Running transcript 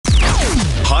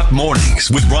Mornings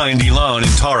with Brian DeLon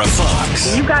and Tara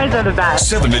Fox. You guys are the best.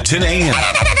 7 to 10 a.m.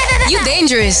 You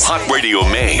dangerous. Hot Radio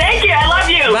Maine. Thank you. I love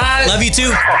you. Bye. Love you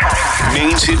too.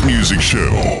 Maine's hit music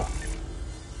show.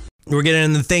 We're getting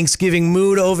in the Thanksgiving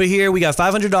mood over here. We got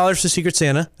 $500 for Secret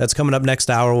Santa. That's coming up next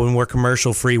hour when we're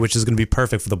commercial free, which is going to be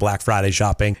perfect for the Black Friday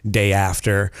shopping day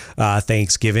after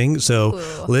Thanksgiving.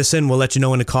 So listen, we'll let you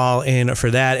know when to call in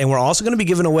for that. And we're also going to be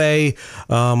giving away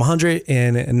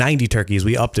 190 turkeys.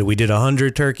 We upped it. We did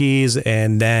 100 turkeys.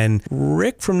 And then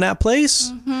Rick from that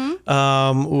place,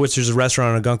 which is a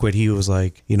restaurant in Gunkwit, he was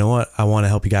like, you know what? I want to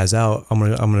help you guys out. I'm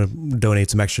gonna donate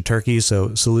some extra turkeys.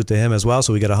 So salute to him as well.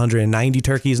 So we got 190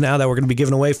 turkeys now that we're going to be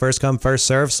giving away, first come, first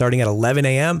serve, starting at 11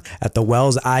 a.m. at the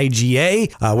Wells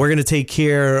IGA. We're going to take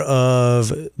care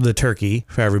of the turkey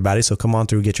for everybody, so come on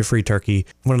through, get your free turkey.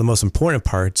 One of the most important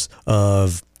parts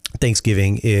of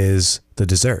Thanksgiving is the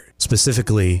dessert,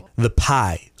 specifically the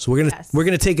pie. So we're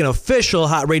gonna take an official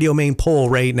Hot Radio Maine poll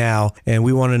right now, and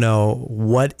we want to know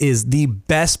what is the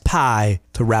best pie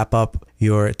to wrap up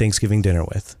your Thanksgiving dinner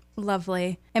with.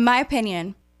 Lovely. In my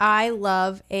opinion, I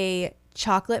love a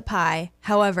chocolate pie.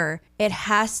 However, it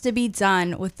has to be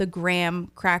done with the graham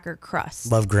cracker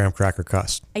crust. Love graham cracker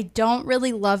crust. I don't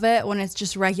really love it when it's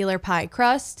just regular pie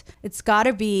crust. It's got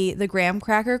to be the graham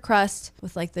cracker crust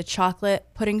with like the chocolate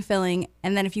pudding filling.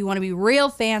 And then if you want to be real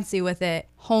fancy with it,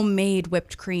 homemade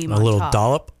whipped cream on top. A little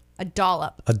dollop? A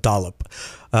dollop. A dollop.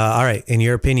 All right. In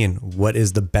your opinion, what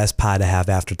is the best pie to have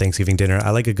after Thanksgiving dinner?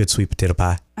 I like a good sweet potato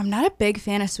pie. I'm not a big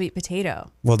fan of sweet potato.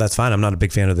 Well, that's fine. I'm not a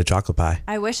big fan of the chocolate pie.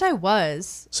 I wish I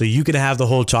was. So you can have the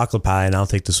whole chocolate pie and I'll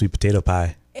take the sweet potato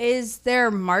pie. Is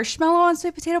there marshmallow on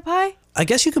sweet potato pie? I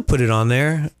guess you could put it on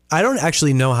there. I don't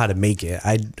actually know how to make it.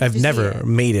 I've never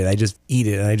made it. I just eat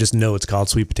it and I just know it's called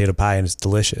sweet potato pie and it's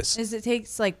delicious. Does it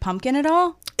taste like pumpkin at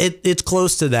all? It's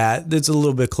close to that. It's a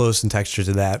little bit close in texture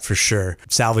to that for sure.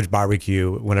 Salvage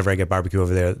barbecue, whenever I get barbecue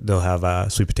over there, they'll have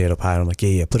sweet potato pie. And I'm like,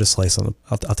 yeah, put a slice on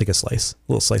I'll take a slice. A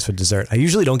little slice for dessert. I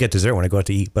usually don't get dessert when I go out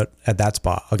to eat, but at that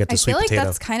spot, I'll get the sweet potato. I feel like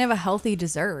that's kind of a healthy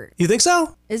dessert. You think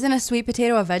so? Isn't a sweet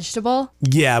potato a vegetable?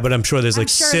 Yeah, but I'm sure there's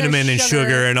cinnamon and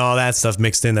sugar and all that stuff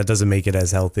mixed in that doesn't make it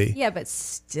as healthy. Yeah, but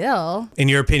still. In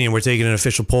your opinion, we're taking an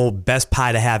official poll. Best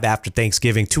pie to have after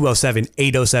Thanksgiving.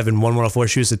 207-807-1104.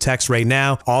 Shoot us a text right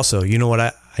now. Also, you know what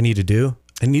I need to do?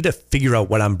 I need to figure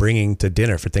out what I'm bringing to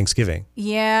dinner for Thanksgiving.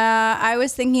 Yeah, I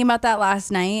was thinking about that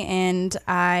last night, and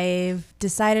I've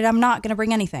decided I'm not going to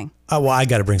bring anything. Oh, well, I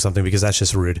got to bring something because that's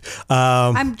just rude.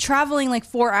 I'm traveling like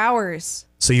 4 hours.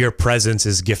 So your presence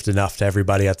is gift enough to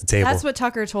everybody at the table. That's what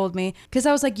Tucker told me. Because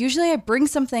I was like, usually I bring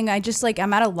something. I just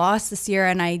I'm at a loss this year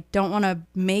and I don't want to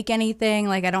make anything.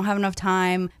 Like I don't have enough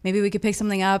time. Maybe we could pick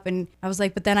something up. And I was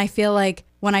like, but then I feel like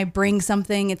when I bring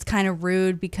something, it's kind of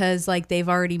rude because like they've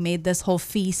already made this whole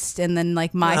feast and then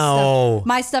like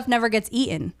my stuff never gets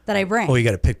eaten that I bring. Well, you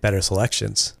got to pick better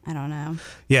selections. I don't know.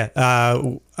 Yeah.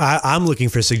 I'm looking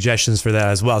for suggestions for that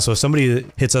as well. So if somebody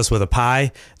hits us with a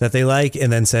pie that they like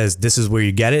and then says, this is where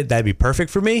you get it, that'd be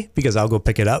perfect for me because I'll go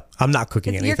pick it up. I'm not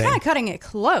cooking anything. You're kind of cutting it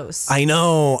close. I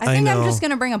know. I think I'm just going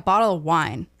to bring a bottle of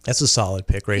wine. That's a solid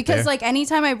pick there. Because like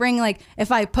anytime I bring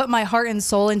if I put my heart and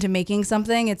soul into making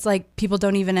something, it's like people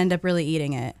don't even end up really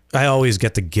eating it. I always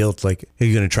get the guilt like, are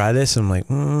you going to try this? And I'm like,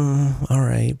 all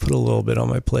right, put a little bit on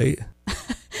my plate.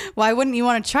 Why wouldn't you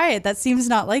want to try it? That seems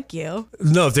not like you.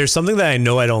 No, if there's something that I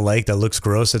know I don't like that looks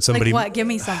gross that somebody... Like what? Give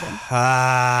me something.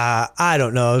 I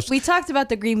don't know. We talked about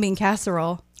the green bean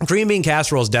casserole. Green bean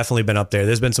casserole's definitely been up there.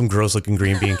 There's been some gross looking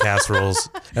green bean casseroles.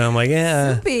 And I'm like,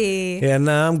 yeah. Soupy. Yeah,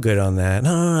 no, I'm good on that.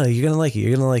 No, you're going to like it.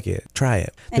 You're going to like it. Try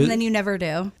it. And then you never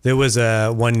do. There was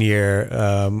one year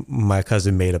my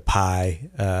cousin made a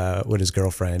pie with his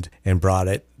girlfriend and brought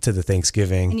it to the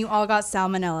Thanksgiving. And you all got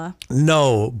salmonella.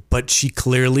 No, but she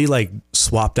clearly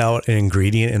swapped out an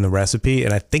ingredient in the recipe,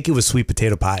 and I think it was sweet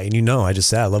potato pie. And I just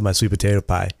said I love my sweet potato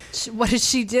pie. What did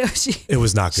she do? It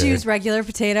was not good. She used regular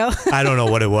potato. I don't know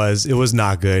what it was. It was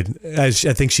not good. I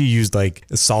think she used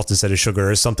salt instead of sugar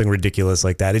or something ridiculous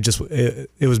like that.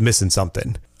 It was missing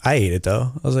something. I ate it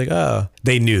though. I was like, oh.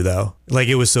 They knew though.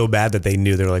 It was so bad that they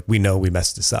knew. They're like, we know we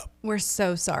messed this up. We're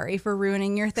so sorry for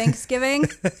ruining your Thanksgiving.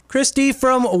 Christy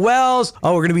from Wells.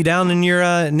 Oh, we're going to be down in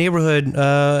your neighborhood in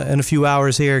a few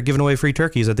hours here giving away free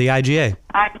turkeys at the IGA.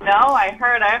 I know. I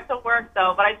heard. I have to work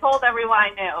though, but I told everyone I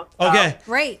knew. So. Okay.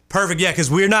 Great. Perfect. Yeah, because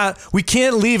we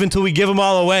can't leave until we give them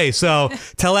all away. So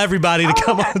tell everybody to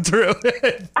come on through.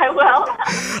 I will.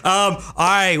 All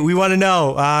right. We want to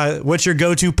know what's your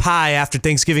go-to pie after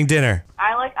Thanksgiving dinner?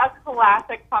 I like a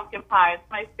classic pumpkin pie. It's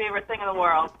my favorite thing in the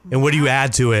world. And what do you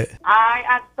add to it? I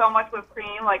add so much whipped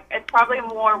cream. Like, it's probably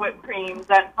more whipped cream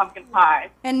than pumpkin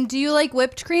pie. And do you like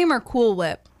whipped cream or Cool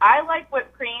Whip? I like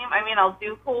whipped cream. I mean, I'll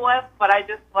do Cool Whip, but I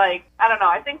just like, I don't know.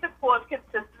 I think the Cool Whip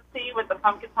consistency with the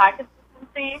pumpkin pie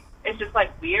consistency is just like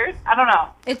weird. I don't know.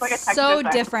 It's like a texture so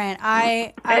thing. different.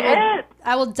 It is.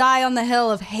 I will die on the hill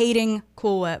of hating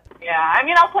Cool Whip. Yeah, I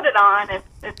mean, I'll put it on if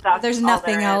that's There's all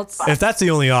nothing there is, else. but- If that's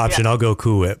the only option, I'll go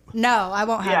Cool Whip. No, I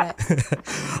won't have it.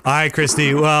 All right,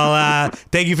 Christy. Well,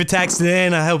 thank you for texting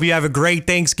in. I hope you have a great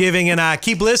Thanksgiving, and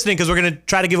keep listening because we're going to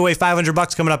try to give away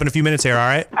 $500 coming up in a few minutes here, all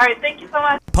right? All right, thank you so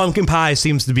much. Pumpkin pie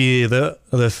seems to be the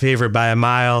favorite by a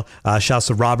mile. Shouts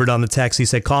to Robert on the text. He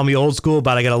said, call me old school,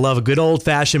 but I got to love a good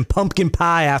old-fashioned pumpkin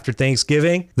pie after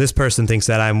Thanksgiving. This person thinks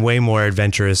that I'm way more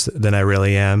adventurous than I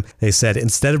really am. They said,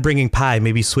 instead of bringing pie,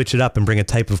 maybe switch it up and bring a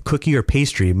type of cookie or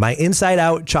pastry. My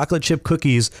inside-out chocolate chip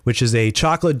cookies, which is a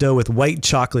chocolate dough with white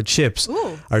chocolate chips,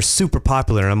 are super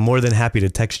popular, and I'm more than happy to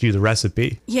text you the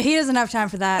recipe. Yeah, he doesn't have time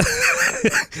for that.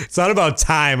 It's not about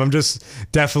time. I'm just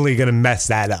definitely going to mess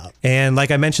that up. And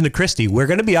like I mentioned to Christy, we're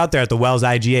going to be out there at the Wells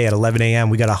IGA at 11 a.m.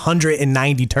 We got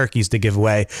 190 turkeys to give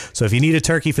away. So if you need a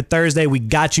turkey for Thursday, we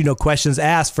got you. No questions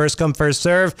asked. First come, first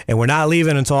serve. And we're not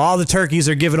leaving until all the turkeys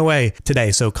are given away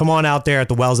today. So come on out there at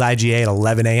the Wells IGA at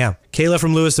 11 a.m. Kayla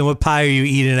from Lewiston, what pie are you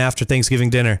eating after Thanksgiving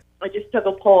dinner? I just took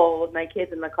a poll with my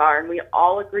kids in the car, and we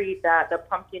all agreed that the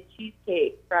pumpkin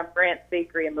cheesecake from Grant's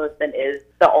Bakery in Lewiston is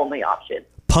the only option.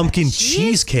 Pumpkin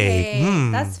cheesecake.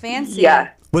 That's fancy.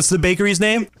 Yeah. What's the bakery's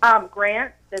name?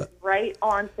 Grant is right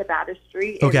on Sabata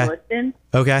Street in Okay. Lewiston,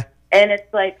 Okay. and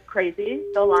it's like crazy.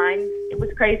 The line, it was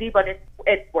crazy, but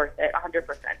it's worth it,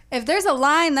 100%. If there's a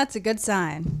line, that's a good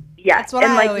sign. Yeah, That's what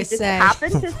and I like always we just say.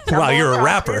 happened to stumble Wow, you're a across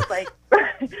rapper. it, like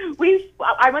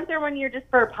I went there one year just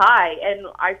for a pie, and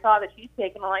I saw the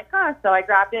cheesecake, and I'm like, so I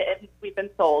grabbed it, and we've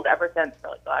been sold ever since for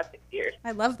like the last 6 years.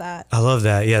 I love that. I love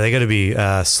that. Yeah, they got to be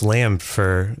slammed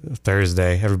for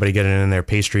Thursday. Everybody getting in their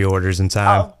pastry orders in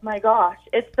time. Oh my gosh,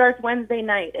 it starts Wednesday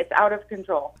night. It's out of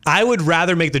control. I would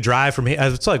rather make the drive from here.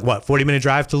 It's like, what, 40-minute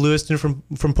drive to Lewiston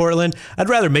from Portland? I'd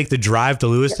rather make the drive to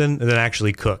Lewiston than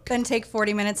actually cook. Then take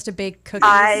 40 minutes to bake cookies.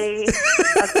 I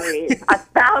agree.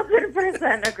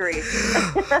 1,000% agree.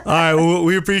 All right, well,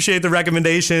 we appreciate the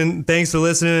recommendation. Thanks for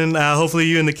listening. Hopefully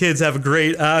you and the kids have a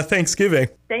great Thanksgiving.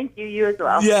 Thank you. You as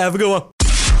well. Yeah, have a good one.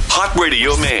 Hot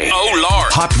Radio Maine. Oh,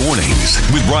 Lord. Hot Mornings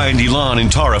with Ryan DeLon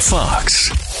and Tara Fox.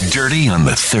 Dirty on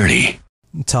the 30.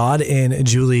 Todd and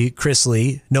Julie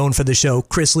Chrislie, known for the show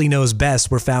Chrislie Knows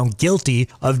Best, were found guilty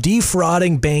of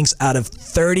defrauding banks out of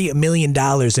 $30 million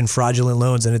in fraudulent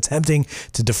loans and attempting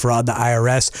to defraud the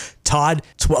IRS. Todd,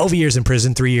 12 years in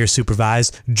prison, 3 years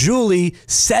supervised. Julie,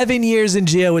 7 years in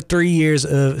jail with 3 years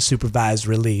of supervised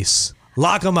release.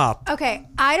 Lock them up. Okay,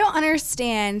 I don't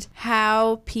understand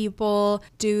how people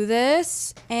do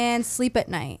this and sleep at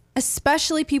night,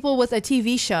 especially people with a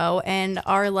TV show and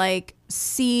are like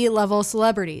C-level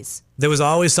celebrities. There was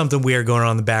always something weird going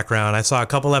on in the background. I saw a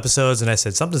couple episodes and I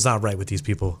said, something's not right with these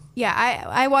people. Yeah,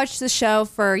 I watched the show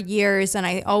for years and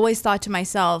I always thought to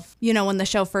myself, you know, when the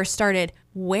show first started,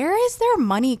 where is their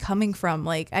money coming from?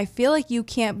 Like, I feel like you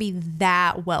can't be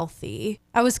that wealthy.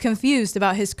 I was confused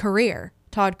about his career.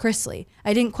 Todd Chrislie.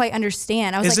 I didn't quite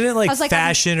understand. Isn't it like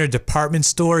fashion or department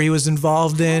store he was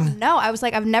involved in? No, I was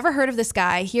like, I've never heard of this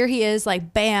guy. Here he is,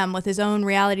 like, bam, with his own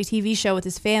reality TV show with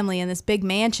his family in this big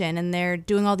mansion, and they're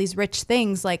doing all these rich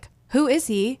things. Like, who is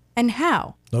he and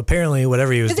how? Well, apparently,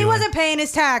 whatever he was doing. Because he wasn't paying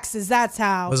his taxes, that's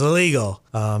how. Was illegal.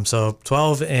 So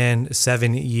 12 and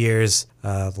 7 years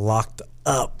locked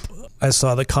up. I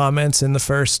saw the comments, and the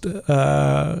first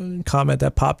comment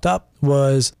that popped up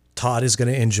was, Todd is going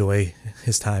to enjoy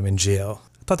his time in jail.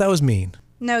 I thought that was mean.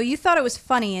 No, you thought it was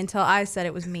funny until I said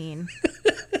it was mean.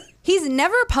 He's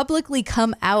never publicly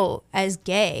come out as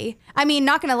gay. I mean,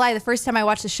 not gonna lie, the first time I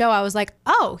watched the show, I was like,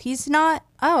 oh, he's not,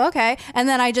 oh, okay. And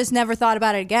then I just never thought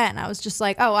about it again. I was just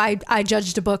like, oh, I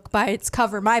judged a book by its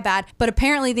cover, my bad. But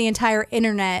apparently the entire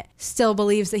internet still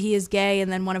believes that he is gay.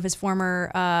 And then one of his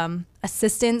former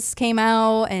assistants came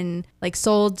out and like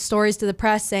sold stories to the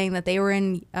press saying that they were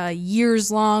in a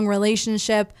years-long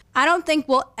relationship. I don't think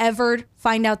we'll ever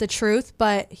find out the truth,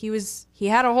 but he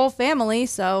had a whole family,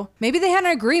 so maybe they had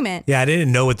an agreement. Yeah, I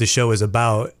didn't know what the show was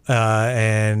about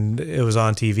and it was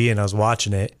on TV and I was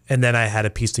watching it. And then I had to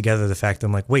piece together the fact that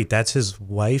I'm like, wait, that's his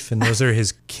wife and those are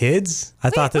his kids? I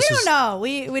thought this was don't know.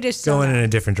 We just going in a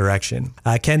different direction.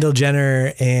 Kendall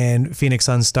Jenner and Phoenix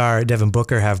Sun star Devin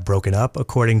Booker have broken up.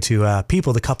 According to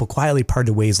People, the couple quietly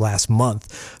parted ways last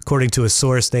month. According to a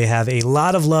source, they have a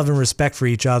lot of love and respect for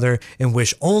each other and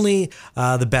wish only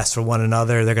the best for one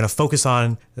another. They're going to focus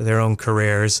on their own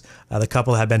careers. The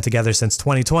couple have been together since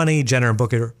 2020. Jenner and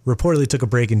Booker reportedly took a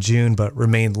break in June, but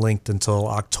remained linked until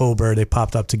October. They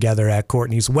popped up together at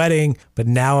Kourtney's wedding, but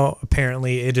now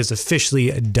apparently it is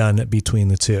officially done between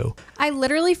the two. I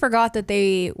literally forgot that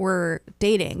they were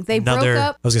dating. They broke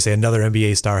up. I was going to say another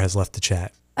NBA star has left the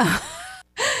chat.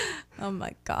 Oh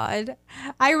my God.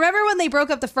 I remember when they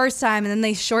broke up the first time and then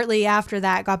they shortly after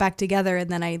that got back together, and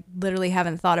then I literally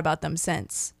haven't thought about them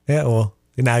since. Yeah, well,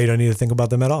 now you don't need to think about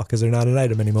them at all because they're not an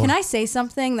item anymore. Can I say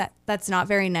something that's not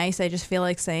very nice? I just feel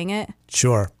like saying it.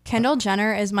 Sure. Kendall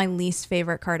Jenner is my least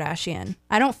favorite Kardashian.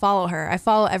 I don't follow her. I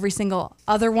follow every single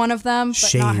other one of them, but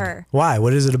Shade. not her. Why?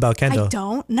 What is it about Kendall? I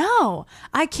don't know.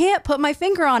 I can't put my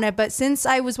finger on it, but since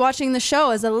I was watching the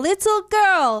show as a little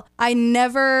girl, I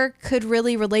never could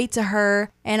really relate to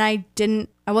her, and I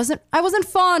wasn't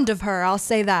fond of her. I'll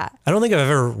say that. I don't think I've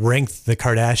ever ranked the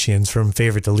Kardashians from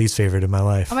favorite to least favorite in my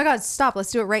life. Oh my God, stop.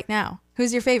 Let's do it right now.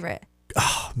 Who's your favorite?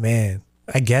 Oh, man.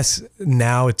 I guess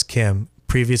now it's Kim.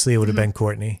 Previously, it would have been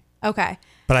Kourtney. Okay.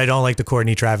 But I don't like the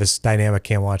Kourtney-Travis dynamic.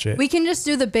 Can't watch it. We can just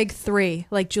do the big three,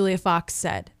 like Julia Fox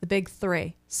said. The big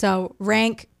three. So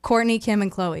rank Kourtney, Kim,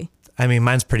 and Khloe. I mean,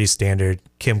 mine's pretty standard.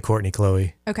 Kim, Kourtney,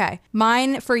 Khloe. Okay.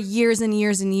 Mine for years and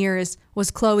years and years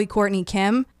was Khloe, Kourtney,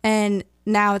 Kim. And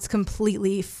now it's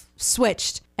completely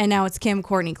switched. And now it's Kim,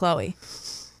 Kourtney, Khloe.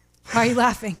 Why are you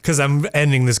laughing? Because I'm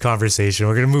ending this conversation.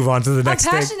 We're going to move on to the next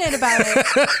thing. I'm passionate about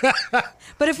it.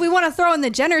 But if we want to throw in the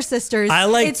Jenner sisters,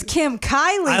 it's Kim,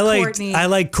 Kylie, Kourtney. I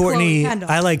like Kourtney. Khloe,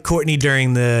 I like Kourtney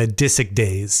during the Disick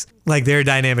days. Like their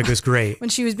dynamic was great. When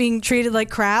she was being treated like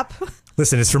crap.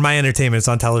 Listen, it's for my entertainment. It's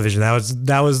on television. Those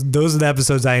are the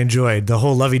episodes I enjoyed. The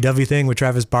whole lovey-dovey thing with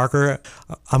Travis Barker.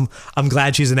 I'm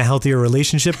glad she's in a healthier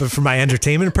relationship, but for my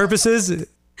entertainment purposes.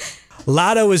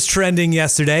 Latto was trending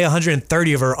yesterday.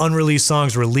 130 of her unreleased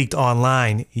songs were leaked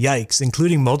online. Yikes,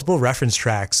 including multiple reference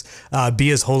tracks.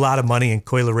 Bia's Whole Lot of Money and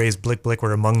Coi Leray's Blick Blick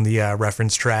were among the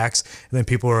reference tracks. And then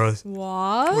people were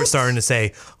starting to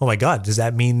say, oh my God, does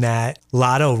that mean that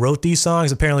Latto wrote these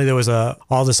songs? Apparently there was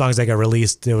all the songs that got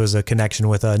released, there was a connection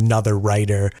with another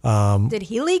writer. Did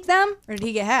he leak them or did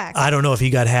he get hacked? I don't know if he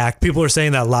got hacked. People are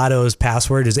saying that Latto's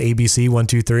password is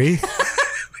ABC123.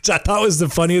 Which I thought was the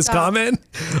funniest comment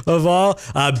of all.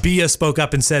 Bia spoke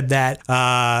up and said that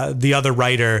the other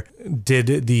writer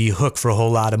did the hook for A Whole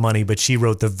Lot of Money, but she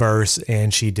wrote the verse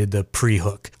and she did the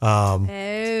pre-hook. And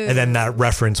then that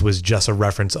reference was just a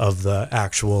reference of the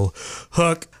actual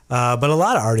hook. But a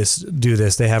lot of artists do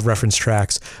this. They have reference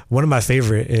tracks. One of my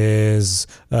favorite is,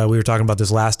 we were talking about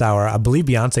this last hour, I believe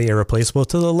Beyonce Irreplaceable,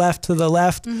 To the Left.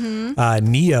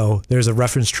 Mm-hmm. Neo, there's a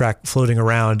reference track floating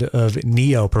around of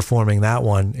Neo performing that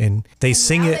one. And they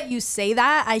sing it. Now that you say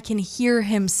that, I can hear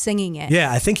him singing it.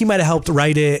 Yeah, I think he might have helped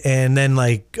write it. And then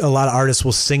like a lot of artists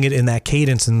will sing it in that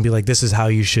cadence and be like, this is how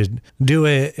you should do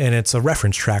it. And it's a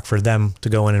reference track for them to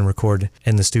go in and record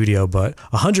in the studio. But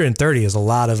 130 is a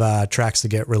lot of tracks to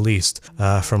get released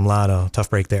from Latto. Tough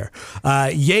break there.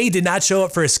 Ye did not show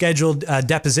up for a scheduled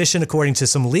deposition according to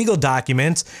some legal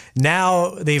documents.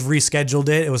 Now they've rescheduled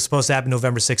it. It was supposed to happen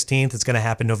November 16th. It's going to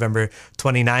happen November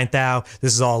 29th now.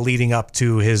 This is all leading up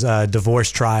to his divorce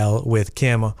trial with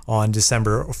Kim on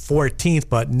December 14th,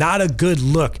 but not a good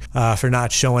look for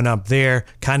not showing up there.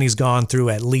 Kanye's gone through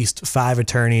at least 5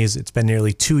 attorneys. It's been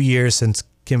nearly 2 years since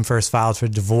Kim first filed for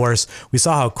divorce. We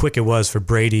saw how quick it was for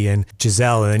Brady and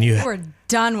Giselle, and then we're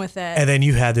done with it. And then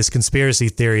you had this conspiracy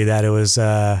theory that it was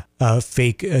a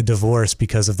fake divorce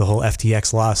because of the whole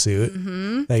FTX lawsuit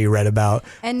that you read about.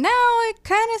 And now it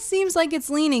kind of seems like it's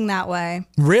leaning that way.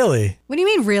 Really? What do you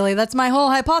mean, really? That's my whole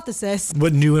hypothesis.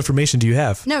 What new information do you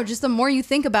have? No, just the more you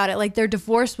think about it, like their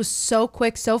divorce was so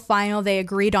quick, so final. They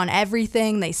agreed on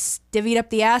everything. They divvied up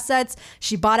the assets.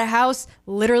 She bought a house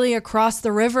literally across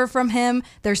the river from him.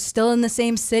 They're still in the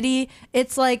same city.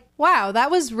 It's like, wow, that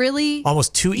was really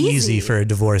almost too easy for a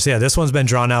divorce. Yeah, this one's been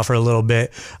drawn out for a little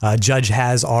bit. Judge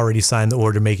has already already signed the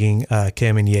order making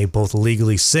Kim and Ye both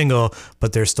legally single,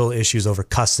 but there's still issues over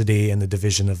custody and the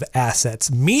division of assets.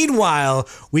 Meanwhile,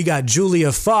 we got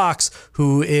Julia Fox,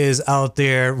 who is out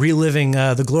there reliving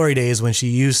the glory days when she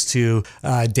used to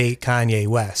date Kanye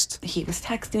West. He was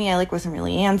texting me. I wasn't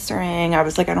really answering. I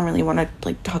was like, I don't really want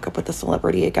to hook up with a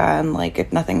celebrity again.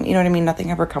 If nothing, you know what I mean?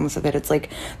 Nothing ever comes of it. It's they're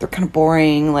kind of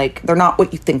boring. They're not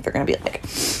what you think they're going to be like.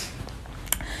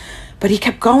 But he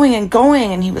kept going,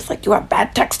 and he was like, you have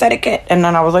bad text etiquette. And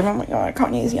then I was like, oh my God,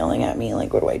 Kanye's yelling at me.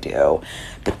 What do I do?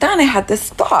 But then I had this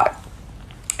thought,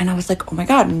 and I was like, oh my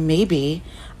God, maybe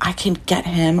I can get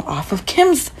him off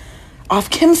Kim's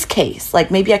case.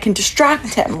 Maybe I can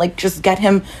distract him, just get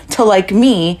him to like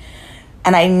me.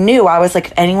 And I knew, I was like,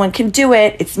 if anyone can do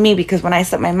it, it's me, because when I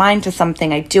set my mind to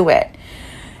something, I do it.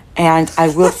 And I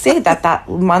will say that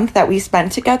month that we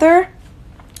spent together,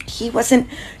 he wasn't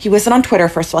on Twitter,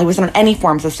 first of all. He wasn't on any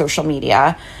forms of social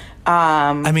media.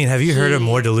 Have you heard a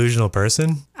more delusional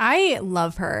person? I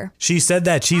love her. She said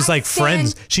that she's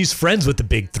friends. She's friends with the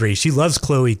big three. She loves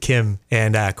Khloe, Kim,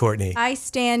 and Kourtney. I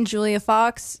stan Julia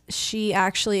Fox. She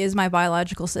actually is my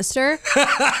biological sister.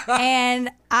 And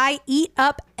I eat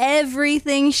up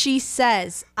everything she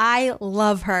says. I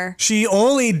love her. She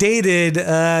only dated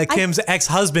Kim's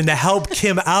ex-husband to help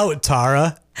Kim out,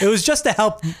 Tara. It was just to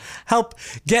help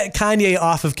get Kanye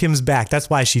off of Kim's back. That's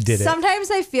why she did it.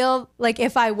 Sometimes I feel like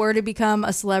if I were to become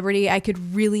a celebrity, I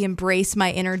could really embrace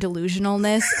my inner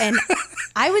delusionalness, and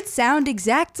I would sound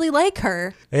exactly like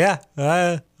her. Yeah.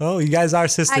 You guys are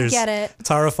sisters. I get it.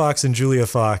 Tara Fox and Julia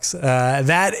Fox.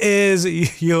 That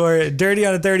is your Dirty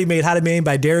on a 30 made how to Maine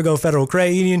by Derigo Federal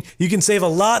Credit Union. You can save a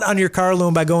lot on your car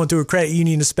loan by going through a credit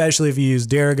union, especially if you use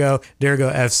Derigo,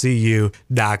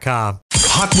 DerigoFCU.com.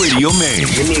 Hot Radio Maine.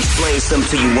 Let me explain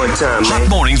something to you one time, man. Hot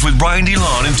mornings with Brian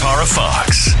DeLon and Tara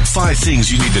Fox. 5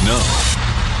 things you need to know.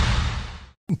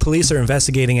 Police are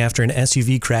investigating after an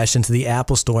SUV crashed into the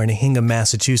Apple Store in Hingham,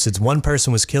 Massachusetts. One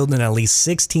person was killed and at least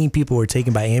 16 people were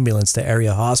taken by ambulance to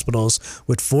area hospitals,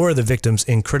 with 4 of the victims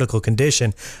in critical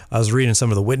condition. I was reading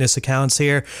some of the witness accounts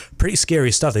here. Pretty scary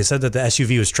stuff. They said that the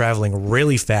SUV was traveling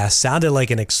really fast, sounded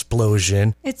like an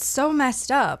explosion. It's so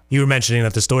messed up. You were mentioning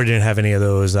that the store didn't have any of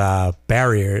those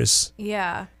barriers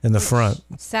in the front.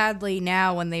 Sadly,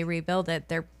 now when they rebuild it,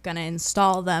 they're going to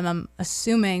install them, I'm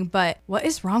assuming. But what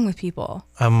is wrong with people?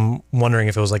 I'm wondering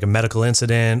if it was like a medical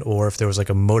incident or if there was like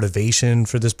a motivation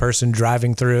for this person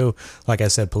driving through. Like I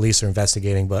said, police are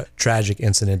investigating, but tragic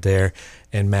incident there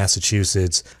in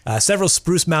Massachusetts. Several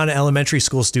Spruce Mountain Elementary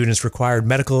School students required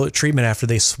medical treatment after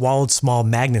they swallowed small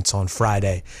magnets on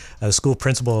Friday. The school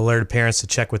principal alerted parents to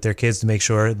check with their kids to make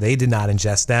sure they did not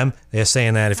ingest them. They're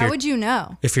saying that how would you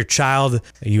know? If your child,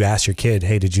 you ask your kid,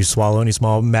 hey, did you swallow any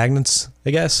small magnets?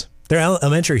 I guess. They're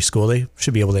elementary school. They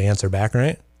should be able to answer back,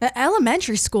 right? The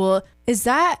elementary school, that's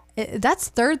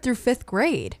 3rd through 5th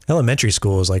grade. Elementary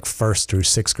school is like 1st through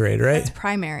 6th grade, right? That's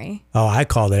primary. Oh, I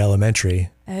called it elementary.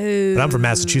 Oh. But I'm from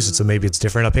Massachusetts, so maybe it's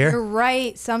different up here. You're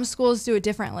right. Some schools do it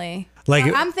differently.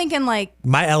 I'm thinking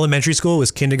my elementary school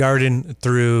was kindergarten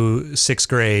through 6th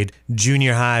grade.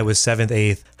 Junior high was 7th,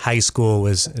 8th. High school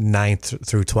was 9th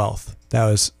through 12th. That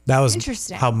was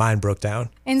interesting. How mine broke down.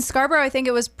 In Scarborough, I think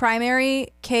it was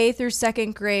primary K through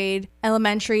 2nd grade,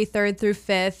 elementary 3rd through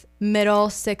 5th, middle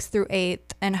 6th through 8th,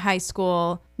 and high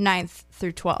school 9th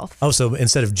through 12th. Oh, so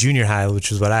instead of junior high,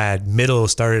 which is what I had, middle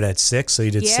started at 6, so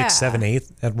you did 6, 7, 8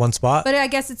 at one spot. But I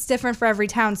guess it's different for every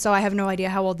town, so I have no idea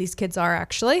how old these kids are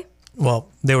actually. Well,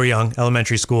 they were young,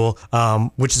 elementary school,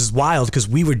 which is wild because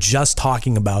we were just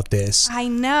talking about this. I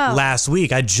know. Last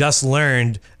week, I just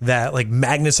learned that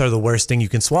magnets are the worst thing you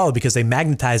can swallow because they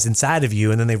magnetize inside of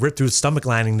you and then they rip through the stomach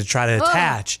lining to try to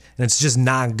attach. And it's just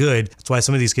not good. That's why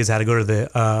some of these kids had to go to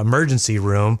the emergency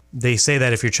room. They say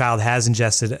that if your child has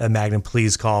ingested a magnet,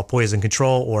 please call poison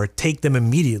control or take them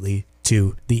immediately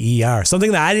to the ER.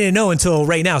 Something that I didn't know until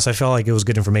right now, so I felt like it was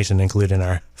good information to include in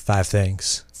our 5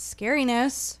 things.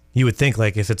 Scariness. You would think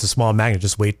if it's a small magnet,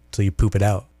 just wait till you poop it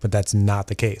out. But that's not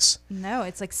the case. No,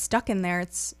 it's stuck in there.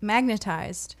 It's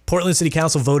magnetized. Portland City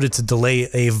Council voted to delay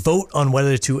a vote on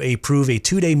whether to approve a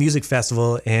 2-day music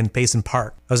festival in Payson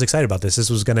Park. I was excited about this. This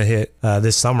was going to hit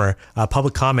this summer.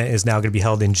 Public comment is now going to be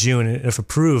held in June. And if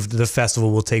approved, the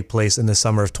festival will take place in the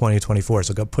summer of 2024.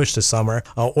 So it got pushed to summer.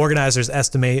 Organizers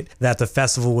estimate that the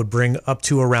festival would bring up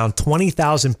to around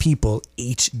 20,000 people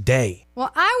each day.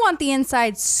 Well, I want the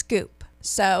inside scoop.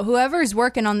 So whoever's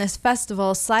working on this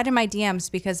festival, slide in my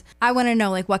DMs because I want to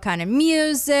know like what kind of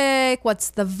music, what's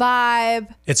the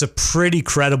vibe. It's a pretty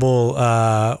credible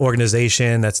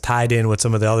organization that's tied in with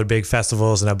some of the other big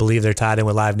festivals, and I believe they're tied in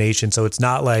with Live Nation. So it's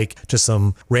not like just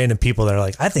some random people that are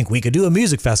like, I think we could do a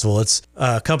music festival. It's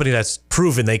a company that's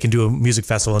proven they can do a music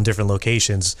festival in different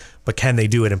locations, but can they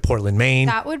do it in Portland, Maine?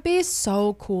 That would be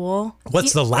so cool.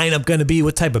 What's the lineup going to be?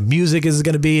 What type of music is it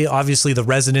going to be? Obviously, the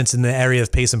residents in the area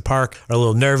of Payson Park are a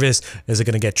little nervous. Is it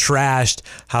going to get trashed?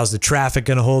 How's the traffic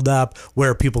going to hold up?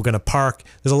 Where are people going to park?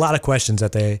 There's a lot of questions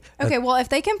that they... Okay, well, if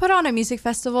they can put on a music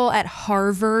festival at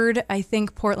Harvard, I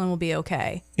think Portland will be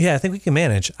okay. Yeah, I think we can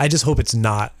manage. I just hope it's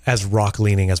not as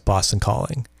rock-leaning as Boston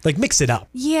Calling. Like, mix it up.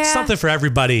 Yeah. Something for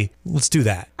everybody. Let's do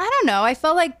that. I don't know. I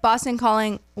felt like Boston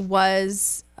Calling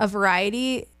was a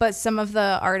variety, but some of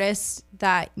the artists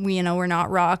that were not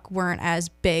rock weren't as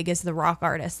big as the rock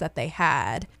artists that they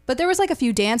had. But there was like a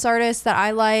few dance artists that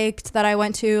I liked that I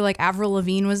went to. Like Avril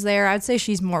Lavigne was there. I'd say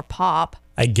she's more pop.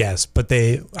 I guess, but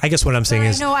I guess what I'm saying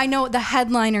is... I know the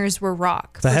headliners were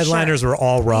rock. The headliners were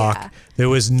all rock. Yeah. There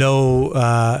was no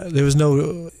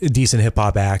decent hip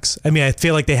hop acts. I mean, I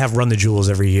feel like they have Run the Jewels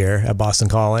every year at Boston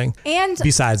Calling. And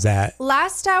besides that,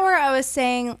 last hour I was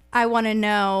saying I want to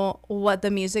know what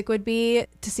the music would be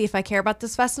to see if I care about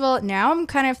this festival. Now I'm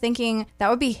kind of thinking that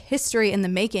would be history in the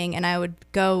making, and I would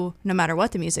go no matter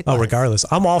what the music was. Oh, regardless,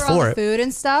 I'm all for the it. Food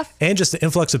and stuff, and just the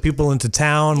influx of people into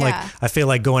town. Yeah. Like I feel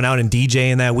like going out and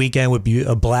DJing that weekend would be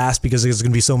a blast because there's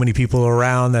going to be so many people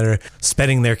around that are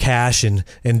spending their cash and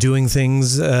doing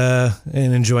things and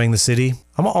enjoying the city.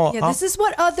 This is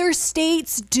what other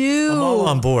states do. I'm all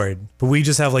on board, but we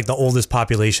just have like the oldest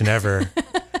population ever.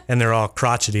 And they're all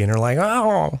crotchety and they're like,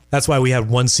 oh. That's why we had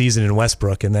one season in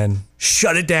Westbrook and then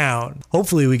shut it down.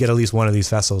 Hopefully we get at least one of these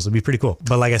festivals. It'd be pretty cool.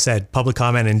 But like I said, public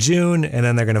comment in June, and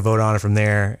then they're going to vote on it from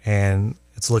there. And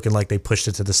it's looking like they pushed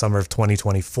it to the summer of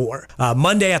 2024.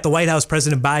 Monday at the White House,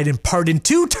 President Biden pardoned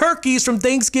 2 turkeys from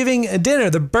Thanksgiving dinner.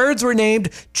 The birds were named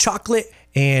Chocolate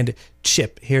and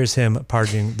Chip. Here's him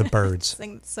pardoning the birds.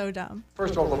 It's so dumb.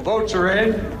 First of all, the votes are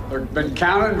in. They've been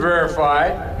counted and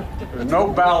verified. There's no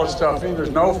ballot stuffing.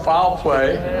 There's no foul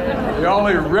play. The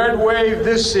only red wave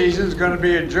this season is going to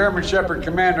be a German Shepherd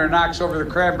Commander knocks over the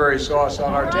cranberry sauce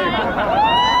on our table.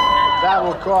 That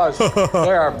will cause...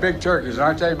 They are big turkeys,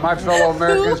 aren't they? My fellow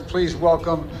Americans, please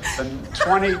welcome the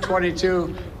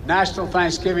 2022 National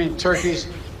Thanksgiving Turkeys,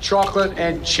 Chocolate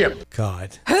and Chip.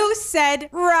 God. Who said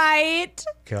right?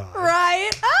 God.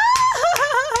 Right?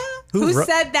 Who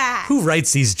said that? Who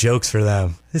writes these jokes for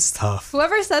them? It's tough.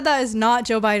 Whoever said that is not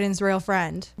Joe Biden's real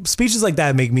friend. Speeches like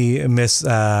that make me miss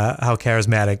how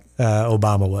charismatic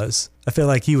Obama was. I feel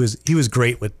like he was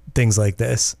great with things like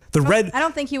this. I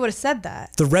don't think he would have said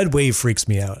that. The red wave freaks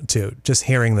me out too, just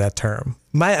hearing that term.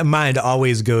 My mind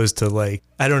always goes to like,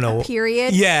 I don't know. A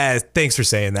period? Yeah, thanks for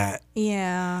saying that.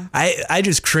 Yeah. I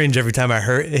just cringe every time I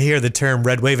hear the term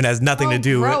red wave, and it has nothing to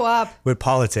do with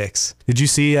politics. Did you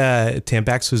see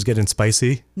Tampax was getting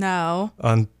spicy? No.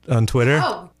 On Twitter?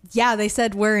 Oh, yeah, they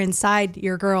said we're inside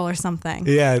your girl or something.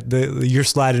 Yeah, you're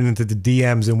sliding into the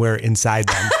DMs and we're inside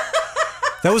them.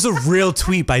 That was a real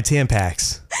tweet by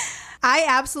Tampax. I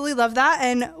absolutely love that,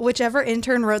 and whichever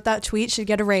intern wrote that tweet should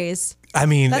get a raise. I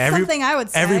mean, that's something I would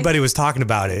say. Everybody was talking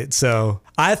about it, so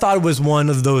I thought it was one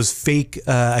of those fake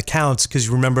accounts because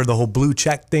you remember the whole blue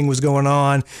check thing was going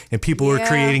on, and people were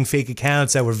creating fake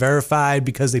accounts that were verified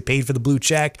because they paid for the blue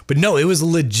check. But no, it was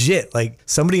legit. Like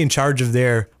somebody in charge of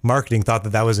their marketing thought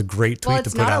that was a great tweet to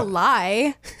put out. Well, it's not a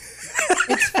lie.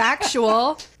 It's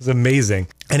factual. It's amazing.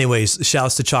 Anyways,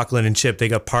 shouts to Chocolate and Chip. They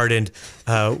got pardoned.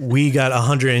 We got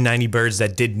 190 birds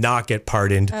that did not get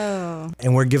pardoned. Oh.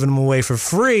 And we're giving them away for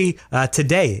free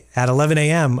today at 11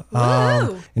 a.m.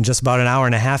 In just about an hour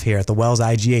and a half here at the Wells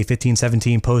IGA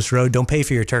 1517 Post Road. Don't pay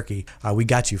for your turkey. We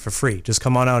got you for free. Just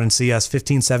come on out and see us.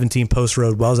 1517 Post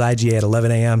Road, Wells IGA at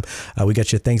 11 a.m. We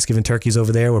got your Thanksgiving turkeys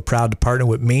over there. We're proud to partner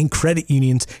with Maine Credit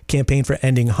Union's Campaign for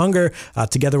Ending Hunger.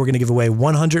 Together, we're going to give away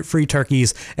 100 free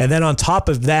turkeys. And then on top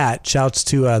of that, shouts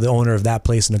to the owner of that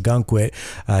place in Ogunquit.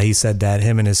 He said that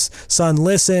him and his son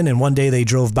listen, and one day they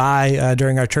drove by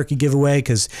during our turkey giveaway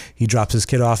because he drops his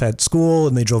kid off at school,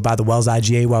 and they drove by the Wells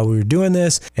IGA while we were doing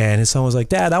this, and his son was like,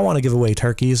 Dad, I want to give away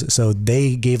turkeys. So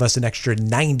they gave us an extra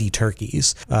 90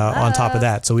 turkeys on top of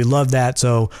that. So we love that.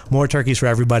 So more turkeys for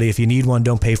everybody. If you need one,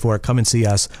 don't pay for it. Come and see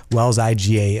us. Wells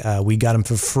IGA. We got them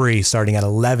for free starting at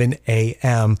 11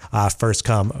 a.m. First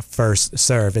come, first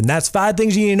serve. And that's 5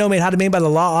 things you need to know made how to made by the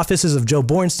law offices of Joe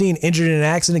Bornstein. Injured in an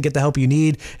accident, get the help you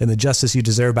need and the justice you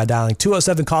deserve by dialing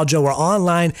 207 call Joe or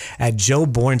online at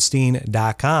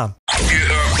joebornstein.com.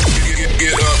 Get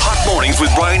up. Hot mornings Mornings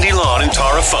with Ryan DeLon and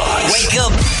Tara Fox. Wake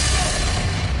up.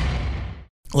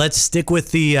 Let's stick with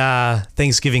the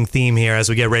Thanksgiving theme here as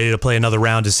we get ready to play another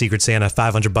round of Secret Santa.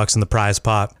 $500 in the prize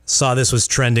pot. Saw this was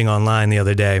trending online the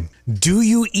other day. Do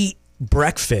you eat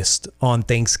breakfast on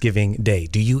Thanksgiving Day?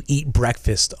 Do you eat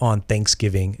breakfast on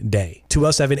Thanksgiving Day?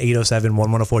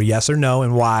 207-807-1104. Yes or no,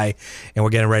 and why? And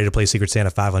we're getting ready to play Secret Santa.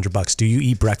 $500. Do you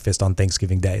eat breakfast on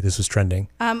Thanksgiving Day? This was trending.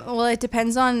 Well, it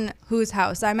depends on whose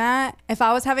house I'm at. If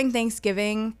I was having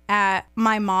Thanksgiving at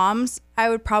my mom's, I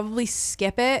would probably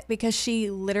skip it because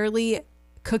she literally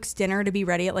cooks dinner to be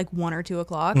ready at like 1 or 2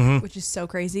 o'clock, which is so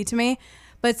crazy to me.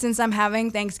 But since I'm having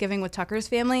Thanksgiving with Tucker's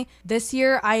family, this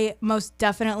year I most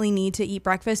definitely need to eat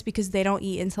breakfast because they don't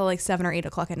eat until like 7 or 8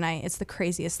 o'clock at night. It's the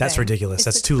craziest thing. That's ridiculous.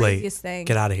 That's too late. Thing.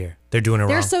 Get out of here. They're doing it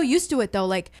wrong. They're so used to it though.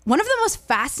 Like one of the most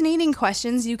fascinating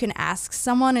questions you can ask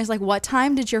someone is like, what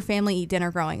time did your family eat dinner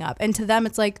growing up? And to them,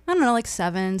 it's like, I don't know, like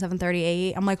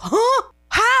 7:38. I'm like, huh?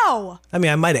 How? I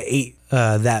mean, I might have ate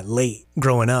that late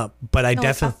growing up, but I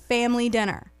definitely... Like a family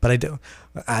dinner. But I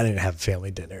didn't have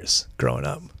family dinners growing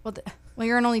up. Well,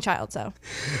 you're an only child, so.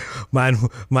 Mine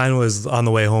was on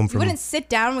the way home You from... wouldn't sit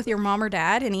down with your mom or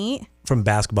dad and eat? From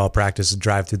basketball practice and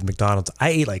drive through the McDonald's.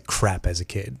 I ate like crap as a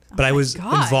kid, but I was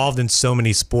involved in so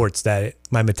many sports that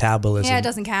my metabolism... Yeah, it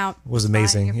doesn't count. ...was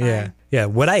amazing. Yeah.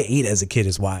 What I ate as a kid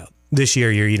is wild. This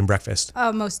year, you're eating breakfast.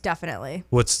 Oh, most definitely.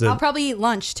 I'll probably eat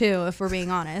lunch, too, if we're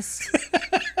being honest.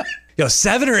 Yo,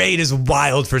 7 or 8 is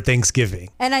wild for Thanksgiving.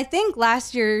 And I think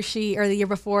last year or the year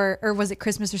before, or was it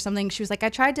Christmas or something, she was like, I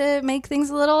tried to make things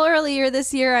a little earlier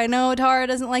this year. I know Tara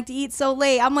doesn't like to eat so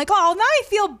late. I'm like, oh, now I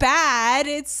feel bad.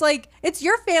 It's like, it's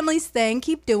your family's thing.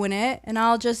 Keep doing it. And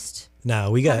I'll just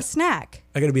have a snack.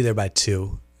 I got to be there by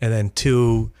 2. And then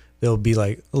 2... There'll be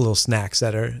like little snacks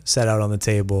that are set out on the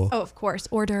table. Oh, of course.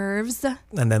 Hors d'oeuvres.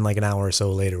 And then like an hour or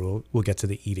so later, we'll get to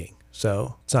the eating.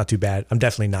 So it's not too bad. I'm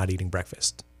definitely not eating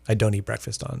breakfast. I don't eat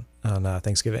breakfast on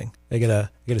Thanksgiving. I gotta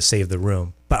save the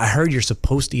room. But I heard you're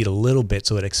supposed to eat a little bit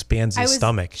so it expands the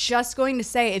stomach. I was just going to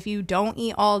say, if you don't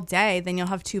eat all day, then you'll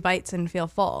have 2 bites and feel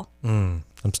full.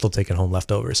 I'm still taking home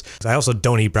leftovers. I also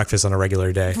don't eat breakfast on a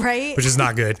regular day. Right? Which is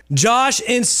not good. Josh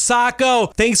in Saco,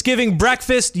 Thanksgiving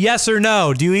breakfast, yes or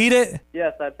no? Do you eat it?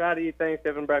 Yes, I try to eat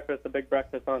Thanksgiving breakfast, a big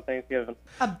breakfast on Thanksgiving.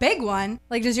 A big one?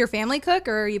 Like, does your family cook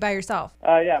or are you by yourself?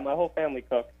 Yeah, my whole family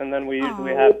cooks, and then we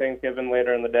usually have Thanksgiving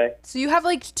later in the day. So you have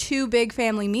like 2 big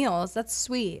family meals. That's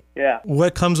sweet. Yeah.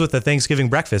 What comes with the Thanksgiving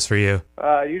breakfast for you?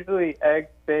 Usually eggs,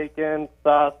 bacon,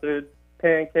 sausage,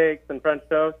 pancakes, and French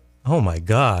toast. Oh my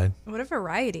God. What a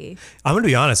variety. I'm going to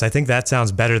be honest. I think that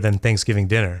sounds better than Thanksgiving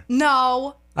dinner.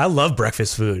 No. I love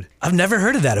breakfast food. I've never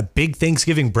heard of that. A big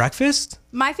Thanksgiving breakfast?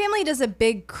 My family does a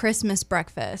big Christmas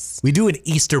breakfast. We do an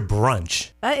Easter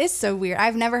brunch. That is so weird.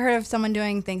 I've never heard of someone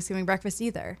doing Thanksgiving breakfast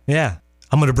either. Yeah.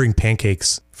 I'm going to bring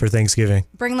pancakes for Thanksgiving.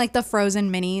 Bring like the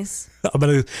frozen minis.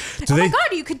 My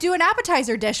God, you could do an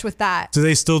appetizer dish with that. Do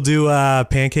they still do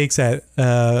pancakes at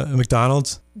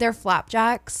McDonald's? They're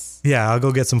flapjacks. Yeah, I'll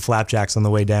go get some flapjacks on the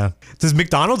way down. Does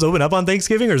McDonald's open up on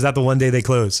Thanksgiving or is that the one day they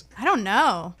close? I don't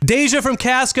know. Deja from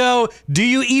Casco, do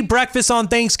you eat breakfast on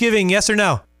Thanksgiving? Yes or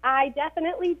no? I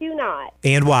definitely do not.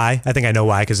 And why? I think I know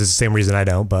why because it's the same reason I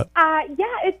don't, but. Yeah,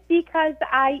 it's because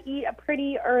I eat a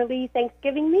pretty early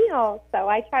Thanksgiving meal, so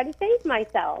I try to save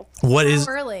myself. How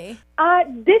early?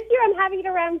 This year I'm having it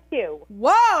around 2.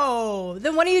 Whoa!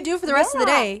 Then what do you do for the rest of the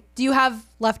day? Do you have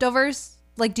leftovers?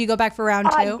 Like, do you go back for round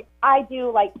 2? I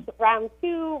do like round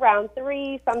 2, round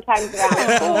 3, sometimes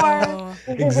round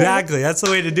 4. Exactly. That's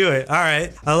the way to do it. All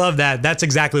right. I love that. That's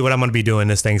exactly what I'm going to be doing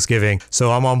this Thanksgiving.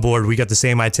 So I'm on board. We got the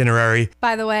same itinerary.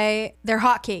 By the way, they're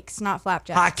hotcakes, not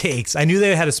flapjacks. Hotcakes. I knew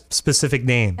they had a specific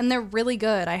name. And they're really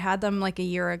good. I had them like a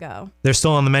year ago. They're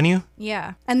still on the menu?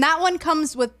 Yeah. And that one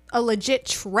comes with a legit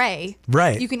tray.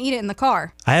 Right. You can eat it in the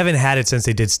car. I haven't had it since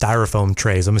they did styrofoam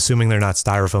trays. I'm assuming they're not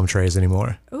styrofoam trays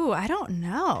anymore. Ooh, I don't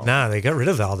know. Nah, they got rid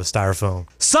of all the styrofoam.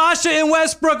 Sasha in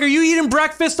Westbrook, are you eating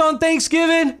breakfast on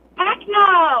Thanksgiving? Heck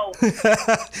no.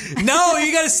 No,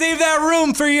 you got to save that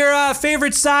room for your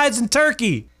favorite sides and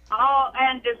turkey. Oh,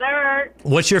 and dessert.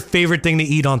 What's your favorite thing to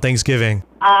eat on Thanksgiving?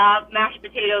 Mashed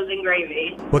potatoes and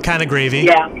gravy. What kind of gravy?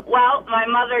 Yeah. Well, my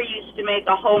mother used to make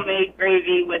a homemade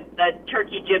gravy with the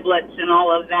turkey giblets and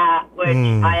all of that, which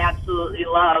I absolutely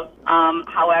love.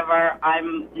 However,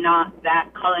 I'm not that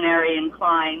culinary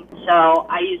inclined, so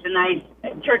I use a nice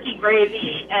turkey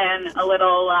gravy and a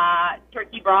little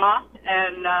turkey broth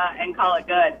and call it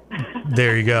good.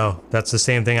 There you go. That's the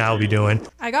same thing I'll be doing.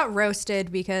 I got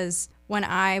roasted because when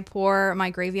I pour my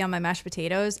gravy on my mashed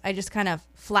potatoes, I just kind of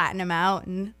flatten them out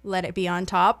and let it be on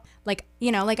top. Like,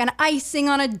 like an icing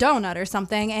on a donut or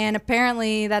something. And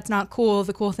apparently that's not cool.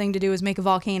 The cool thing to do is make a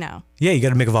volcano. Yeah, you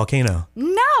got to make a volcano.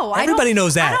 No. Everybody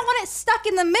knows that. I don't want it stuck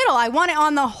in the middle. I want it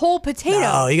on the whole potato.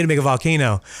 No, you got to make a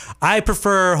volcano. I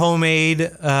prefer homemade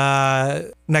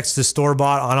next to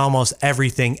store-bought on almost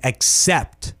everything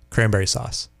except cranberry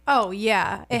sauce. Oh,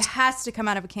 yeah. It has to come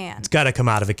out of a can. It's got to come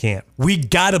out of a can. We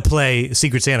got to play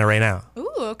Secret Santa right now. Ooh,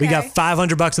 okay. We got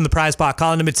 $500 in the prize pot.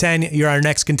 Call number 10. You're our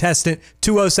next contestant.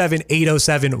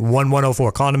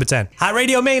 207-807-1104. Call number 10. Hot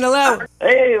Radio Maine, hello.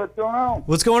 Hey, what's going on?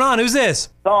 What's going on? Who's this?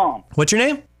 Tom. What's your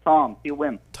name? Tom.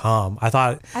 T-Wim. Tom. I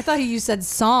thought you said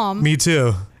Psalm. Me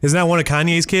too. Isn't that one of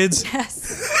Kanye's kids?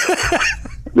 Yes.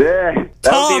 Yeah.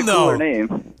 Tom, though.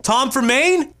 Name. Tom from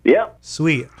Maine? Yep.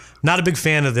 Sweet. Not a big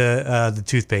fan of the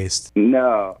toothpaste.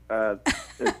 No. The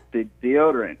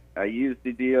deodorant. I use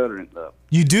the deodorant, though.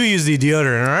 You do use the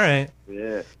deodorant, all right.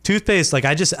 Yeah. Toothpaste, like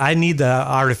I need the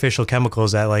artificial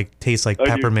chemicals that like taste like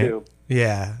peppermint. Do too.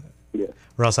 Yeah. Yeah.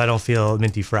 Or else I don't feel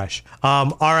minty fresh.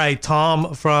 All right,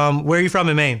 Tom where are you from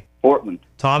in Maine? Portland.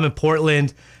 Tom in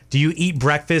Portland. Do you eat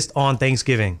breakfast on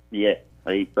Thanksgiving? Yeah.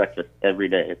 I eat breakfast every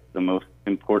day. It's the most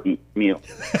important meal.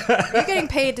 You're getting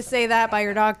paid to say that by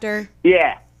your doctor.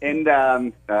 Yeah. And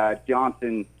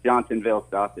Johnsonville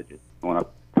sausages. I want to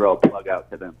throw a plug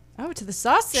out to them. Oh, to the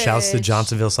sausage. Shouts to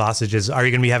Johnsonville sausages. Are you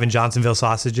going to be having Johnsonville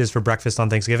sausages for breakfast on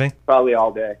Thanksgiving? Probably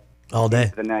all day. All day.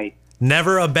 Into the night.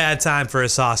 Never a bad time for a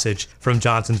sausage from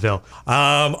Johnsonville.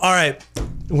 All right.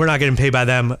 We're not getting paid by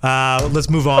them.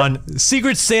 Let's move on.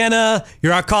 Secret Santa,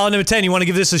 you're our caller number 10. You want to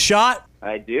give this a shot?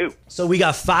 I do. So we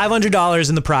got $500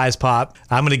 in the prize pot.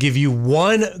 I'm going to give you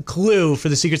one clue for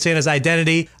the Secret Santa's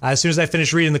identity. As soon as I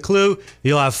finish reading the clue,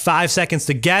 you'll have 5 seconds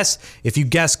to guess. If you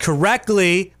guess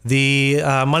correctly, the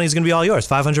money's going to be all yours,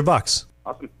 $500.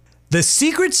 Awesome. The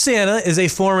Secret Santa is a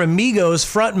former Migos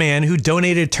frontman who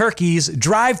donated turkeys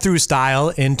drive-through style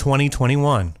in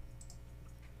 2021.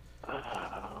 I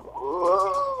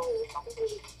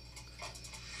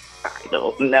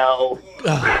don't know.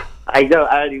 I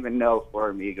don't even know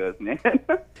four Amigos, man.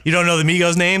 You don't know the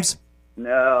Migos names?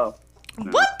 No.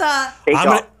 What the?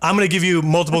 I'm gonna give you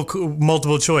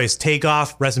multiple choice.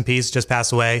 Takeoff, rest in peace, just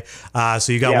passed away.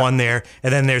 So you got one there,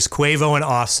 and then there's Quavo and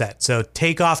Offset. So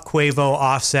Takeoff, Quavo,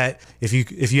 Offset. If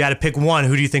you had to pick one,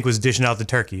 who do you think was dishing out the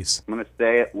turkeys? I'm gonna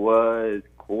say it was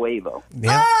Quavo.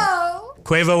 Yeah. Oh.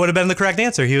 Quavo would have been the correct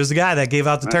answer. He was the guy that gave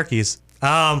out the turkeys.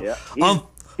 Yeah.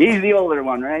 He's the older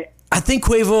one, right? I think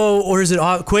Quavo, or is it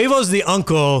Quavo's the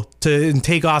uncle and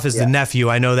Takeoff is the nephew.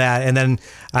 I know that, and then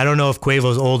I don't know if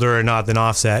Quavo's older or not than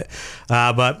Offset.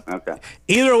 But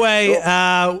either way,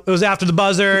 it was after the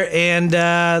buzzer, and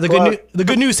the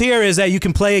good news here is that you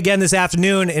can play again this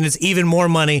afternoon, and it's even more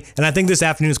money. And I think this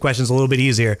afternoon's question is a little bit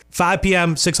easier. 5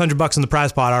 p.m., $600 in the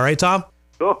prize pot. All right, Tom?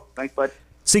 Cool. Thanks, bud.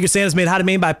 Secret Santa's made How to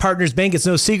Maine by Partners Bank. It's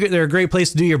no secret they're a great place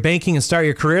to do your banking and start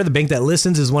your career. The bank that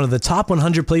listens is one of the top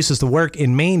 100 places to work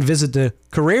in Maine. Visit the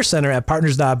Career Center at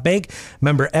partners.bank,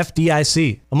 member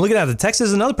FDIC. I'm looking at the text.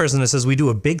 There's another person that says we do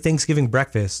a big Thanksgiving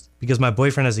breakfast because my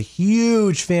boyfriend has a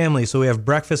huge family, so we have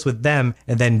breakfast with them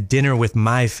and then dinner with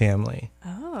my family.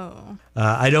 Oh.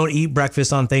 I don't eat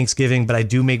breakfast on Thanksgiving, but I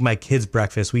do make my kids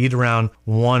breakfast. We eat around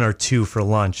 1 or 2 for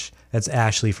lunch. That's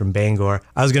Ashley from Bangor.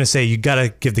 I was going to say, you got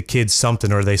to give the kids something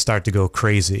or they start to go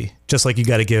crazy. Just like you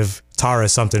got to give Tara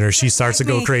something or she starts to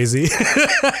go crazy.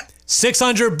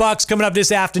 $600 coming up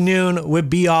this afternoon with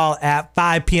Be All at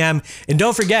 5 p.m. And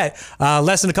don't forget,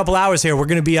 less than a couple hours here, we're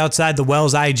going to be outside the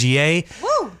Wells IGA.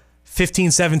 Woo!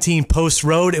 1517 Post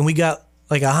Road, and we got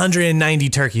like 190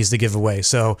 turkeys to give away.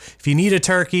 So if you need a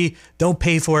turkey, don't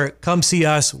pay for it. Come see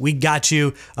us. We got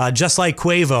you. Just like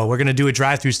Quavo, we're going to do a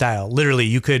drive-through style. Literally,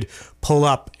 you could pull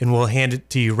up and we'll hand it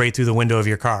to you right through the window of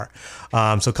your car.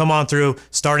 So come on through.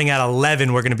 Starting at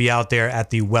 11, we're going to be out there at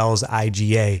the Wells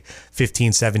IGA,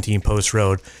 1517 Post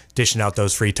Road, dishing out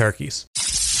those free turkeys.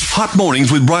 Hot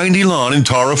Mornings with Brian DeLon and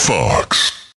Tara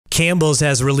Fox. Campbell's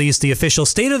has released the official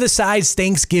State of the Sides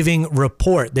Thanksgiving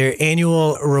report, their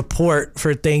annual report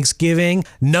for Thanksgiving.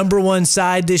 Number one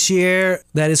side this year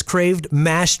that is craved,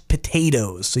 mashed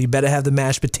potatoes. So you better have the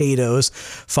mashed potatoes,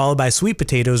 followed by sweet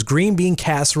potatoes, green bean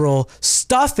casserole,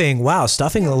 stuffing. Wow,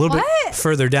 stuffing a little bit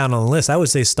further down on the list. I would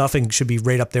say stuffing should be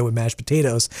right up there with mashed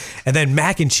potatoes. And then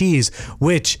mac and cheese,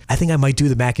 which I think I might do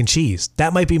the mac and cheese.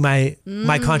 That might be my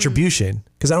contribution.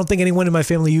 Because I don't think anyone in my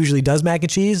family usually does mac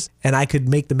and cheese, and I could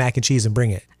make the mac and cheese and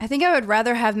bring it. I think I would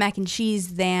rather have mac and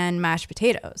cheese than mashed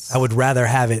potatoes. I would rather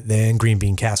have it than green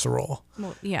bean casserole.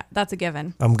 Well, yeah, that's a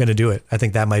given. I'm going to do it. I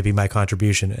think that might be my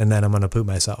contribution, and then I'm going to poop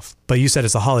myself. But you said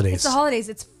it's the holidays. It's the holidays.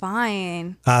 It's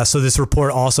fine. So this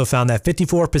report also found that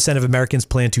 54% of Americans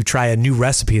plan to try a new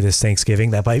recipe this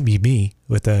Thanksgiving. That might be me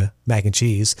with the mac and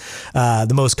cheese.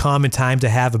 The most common time to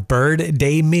have a bird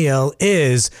day meal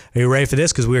is, are you ready for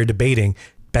this? Because we were debating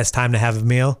best time to have a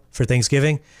meal for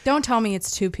Thanksgiving. Don't tell me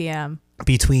it's 2 p.m.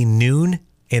 Between noon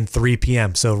and 3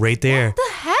 p.m. So right there. What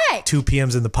the heck? 2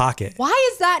 p.m.'s in the pocket. Why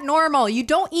is that normal? You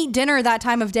don't eat dinner that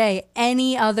time of day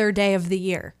any other day of the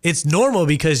year. It's normal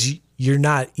because you're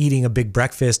not eating a big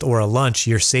breakfast or a lunch.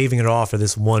 You're saving it all for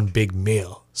this one big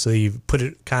meal. So you put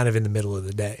it kind of in the middle of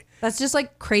the day. That's just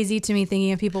like crazy to me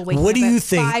thinking of people waking What up do you at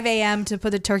think, 5 a.m. to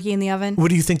put the turkey in the oven. What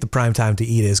do you think the prime time to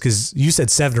eat is? Because you said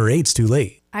 7 or 8's too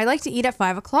late. I like to eat at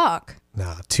 5 o'clock.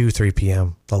 Nah, 2, 3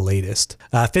 p.m., the latest.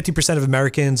 50% of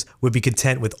Americans would be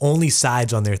content with only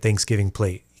sides on their Thanksgiving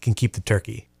plate. You can keep the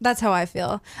turkey. That's how I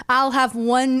feel. I'll have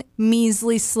one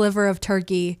measly sliver of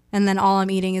turkey, and then all I'm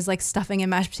eating is like stuffing and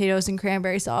mashed potatoes and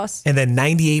cranberry sauce. And then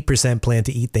 98% plan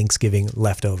to eat Thanksgiving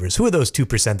leftovers. Who are those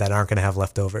 2% that aren't going to have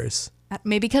leftovers?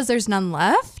 Maybe because there's none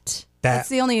left? That's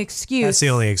the only excuse. That's the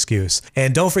only excuse.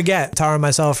 And don't forget, Tara and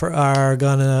myself are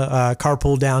going to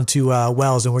carpool down to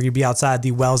Wells, and we're going to be outside the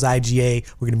Wells IGA.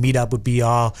 We're going to meet up with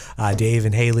B-All, Dave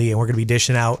and Haley, and we're going to be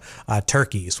dishing out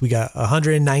turkeys. We got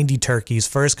 190 turkeys.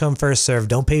 First come, first serve.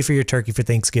 Don't pay for your turkey for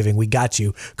Thanksgiving. We got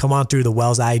you. Come on through the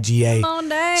Wells IGA. Come on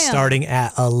down. Starting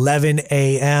at 11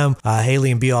 a.m.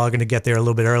 Haley and B-All are going to get there a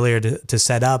little bit earlier to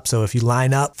set up. So if you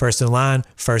line up, first in line,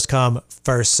 first come,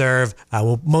 first serve.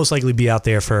 We'll most likely be out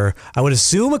there for, I would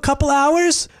assume, a couple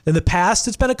hours. In the past,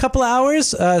 it's been a couple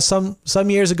hours. Some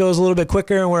years ago, it was a little bit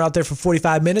quicker, and we're out there for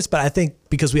 45 minutes. But I think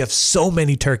because we have so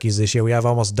many turkeys this year, we have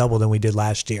almost double than we did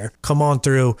last year. Come on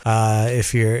through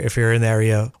if you're in the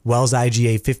area. Wells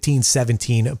IGA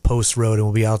 1517 Post Road, and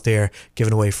we'll be out there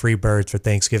giving away free birds for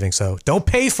Thanksgiving. So don't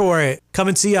pay for it. Come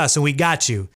and see us, and we got you.